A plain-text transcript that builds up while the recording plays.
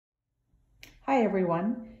Hi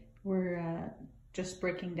everyone, we're just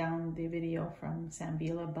breaking down the video from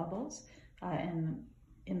Sambiela Bubbles and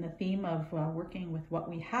in the theme of working with what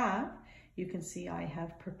we have, you can see I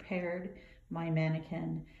have prepared my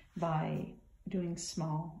mannequin by doing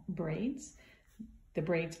small braids. The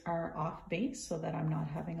braids are off base so that I'm not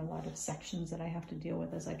having a lot of sections that I have to deal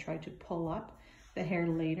with as I try to pull up the hair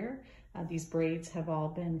later. These braids have all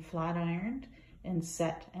been flat ironed and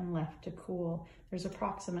set and left to cool. There's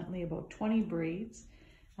approximately about 20 braids,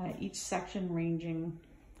 each section ranging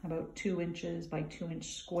about 2 inches by 2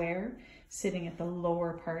 inch square, sitting at the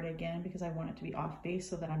lower part again because I want it to be off base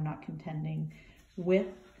so that I'm not contending with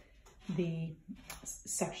the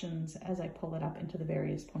sections as I pull it up into the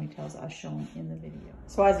various ponytails as shown in the video.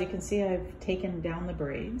 So as you can see, I've taken down the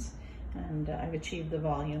braids and I've achieved the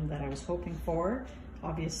volume that I was hoping for.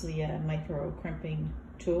 Obviously a micro crimping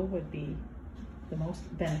tool would be the most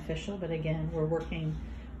beneficial, but again, we're working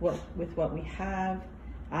with what we have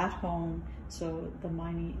at home. So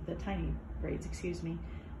the tiny braids,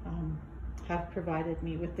 have provided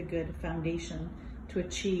me with the good foundation to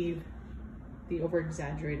achieve the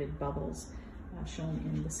over-exaggerated bubbles shown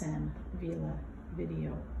in the Sambiela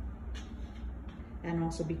video. And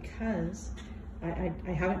also because I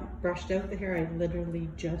haven't brushed out the hair, I literally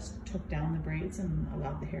just took down the braids and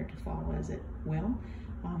allowed the hair to fall as it will.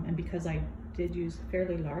 And because I did use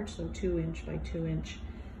fairly large, so 2 inch by 2 inch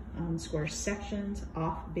square sections,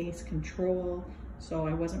 off base control, so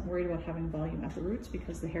I wasn't worried about having volume at the roots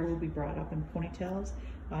because the hair will be brought up in ponytails.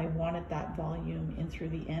 I wanted that volume in through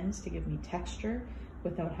the ends to give me texture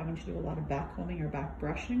without having to do a lot of back combing or back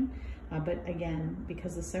brushing. But again,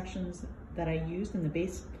 because the sections that I used in the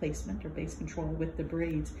base placement or base control with the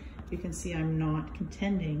braids, you can see I'm not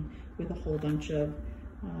contending with a whole bunch of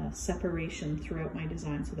separation throughout my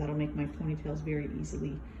design, so that'll make my ponytails very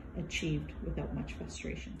easily achieved without much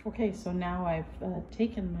frustration. Okay, so now I've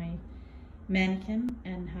taken my mannequin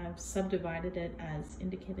and have subdivided it as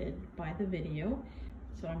indicated by the video.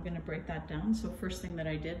 So I'm going to break that down. So first thing that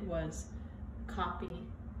I did was copy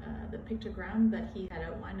the pictogram that he had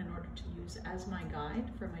outlined in order to use as my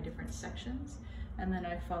guide for my different sections, and then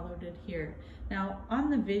I followed it here. Now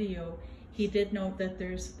on the video he did note that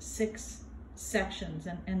there's 6 sections,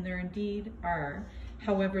 and there indeed are.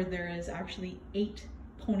 However, there is actually 8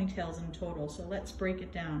 ponytails in total. So let's break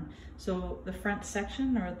it down. So the front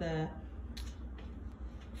section, or the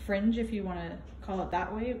fringe if you want to call it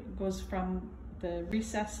that way, goes from the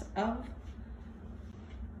recess of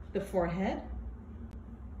the forehead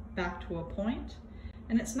back to a point,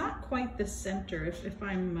 and it's not quite the center. If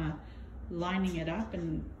I'm lining it up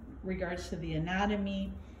in regards to the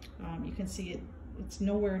anatomy, you can see it's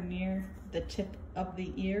nowhere near the tip of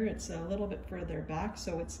the ear. It's a little bit further back,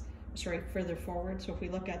 so it's further forward. So if we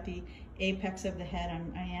look at the apex of the head,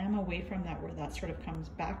 I am away from that where that sort of comes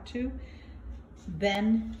back to.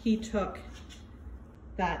 Then he took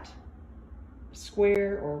that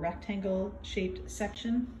square or rectangle shaped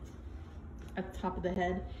section at the top of the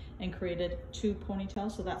head and created 2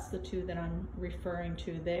 ponytails. So that's the 2 that I'm referring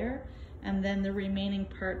to there. And then the remaining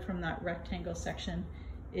part from that rectangle section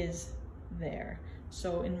is there.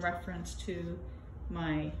 So in reference to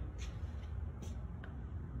my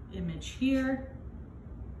image here,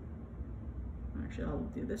 actually I'll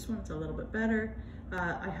do this one, it's a little bit better.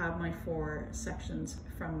 I have my 4 sections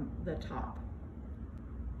from the top.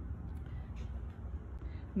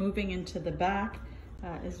 Moving into the back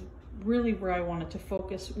is really where I wanted to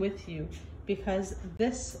focus with you, because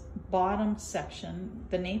this bottom section,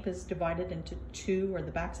 the nape is divided into 2, or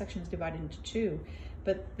the back section is divided into 2.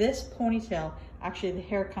 But this ponytail, actually the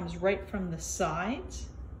hair comes right from the sides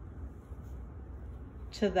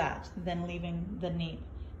to that, then leaving the nape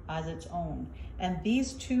as its own. And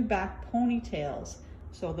these 2 back ponytails,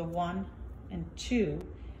 so the 1 and 2,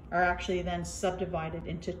 are actually then subdivided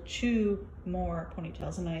into 2 more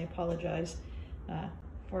ponytails. And I apologize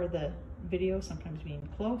for the video sometimes being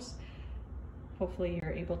close. Hopefully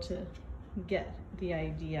you're able to get the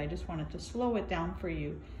idea. I just wanted to slow it down for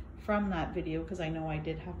you from that video because I know I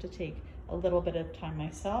did have to take a little bit of time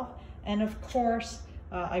myself. And of course,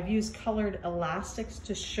 I've used colored elastics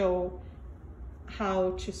to show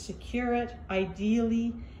how to secure it.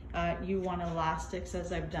 Ideally, you want elastics,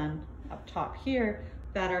 as I've done up top here,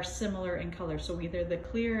 that are similar in color. So either the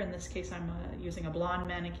clear, in this case I'm using a blonde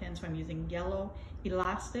mannequin, so I'm using yellow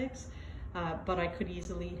elastics, but I could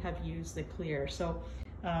easily have used the clear. So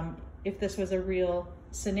if this was a real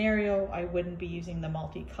scenario, I wouldn't be using the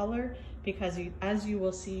multicolor, because as you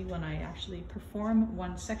will see when I actually perform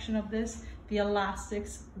one section of this, the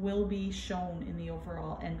elastics will be shown in the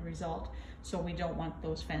overall end result. So we don't want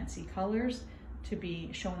those fancy colors. to be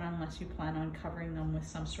shown unless you plan on covering them with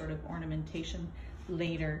some sort of ornamentation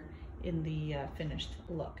later in the finished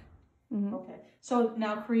look. Mm-hmm. Okay, so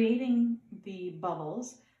now creating the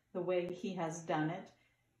bubbles the way he has done it.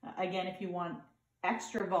 Again, if you want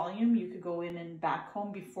extra volume, you could go in and back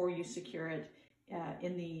comb before you secure it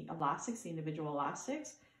in the elastics, the individual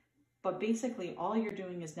elastics. But basically all you're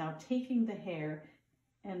doing is now taking the hair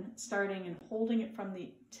and starting and holding it from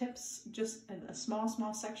the tips, just a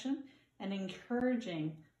small section, and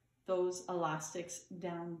encouraging those elastics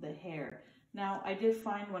down the hair. Now, I did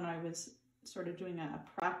find when I was sort of doing a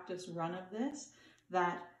practice run of this,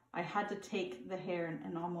 that I had to take the hair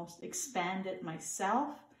and almost expand it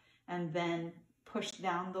myself and then push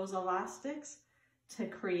down those elastics to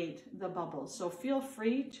create the bubbles. So feel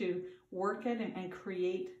free to work it and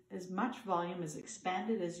create as much volume, as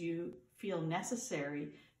expanded as you feel necessary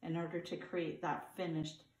in order to create that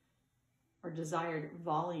finished or desired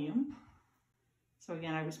volume. So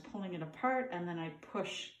again, I was pulling it apart and then I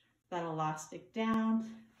push that elastic down.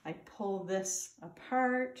 I pull this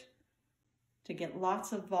apart to get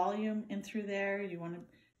lots of volume in through there. You want to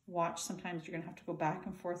watch, sometimes you're going to have to go back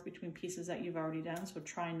and forth between pieces that you've already done, so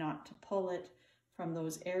try not to pull it from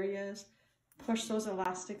those areas. Push those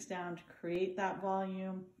elastics down to create that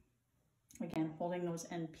volume. Again, holding those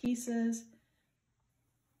end pieces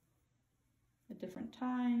at different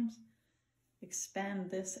times. Expand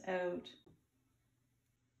this out.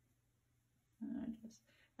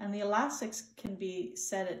 And the elastics can be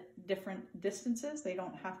set at different distances. They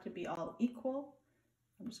don't have to be all equal.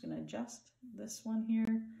 I'm just going to adjust this one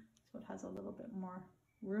here so it has a little bit more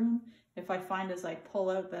room. If I find as I pull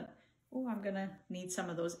out that, oh, I'm going to need some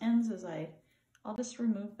of those ends, I'll just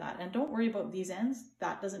remove that. And don't worry about these ends.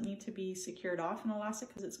 That doesn't need to be secured off in elastic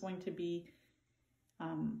because it's going to be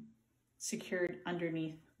secured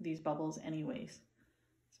underneath these bubbles anyways.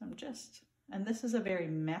 So I'm just, and this is a very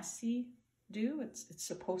messy do. It's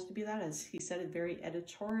supposed to be that, as he said, a very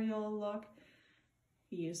editorial look.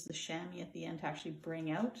 He used the chamois at the end to actually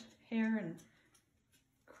bring out hair and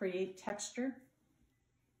create texture.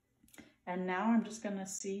 And now I'm just going to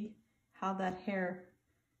see how that hair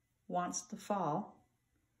wants to fall.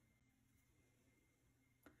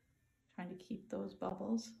 Trying to keep those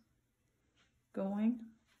bubbles going.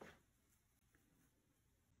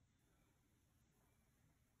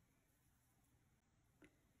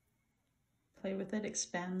 Play with it,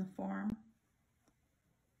 expand the form.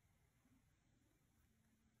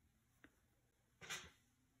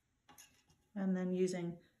 And then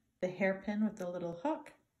using the hairpin with the little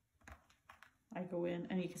hook, I go in,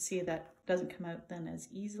 and you can see that doesn't come out then as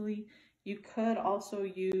easily. You could also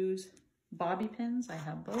use bobby pins. I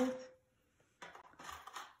have both.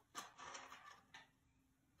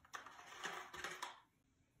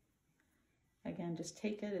 Again, just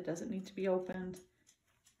take it. It doesn't need to be opened,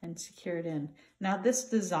 and secure it in. Now this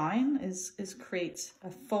design creates a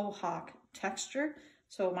faux hawk texture.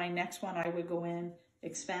 So my next one, I would go in,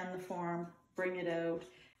 expand the form, bring it out,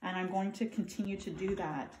 and I'm going to continue to do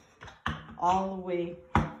that all the way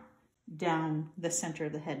down the center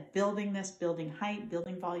of the head, building this, building height,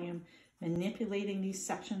 building volume, manipulating these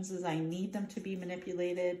sections as I need them to be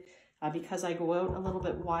manipulated. Because I go out a little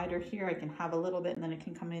bit wider here, I can have a little bit and then it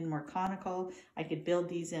can come in more conical. I could build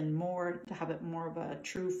these in more to have it more of a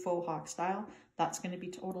true faux hawk style. That's going to be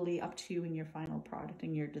totally up to you in your final product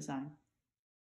and your design.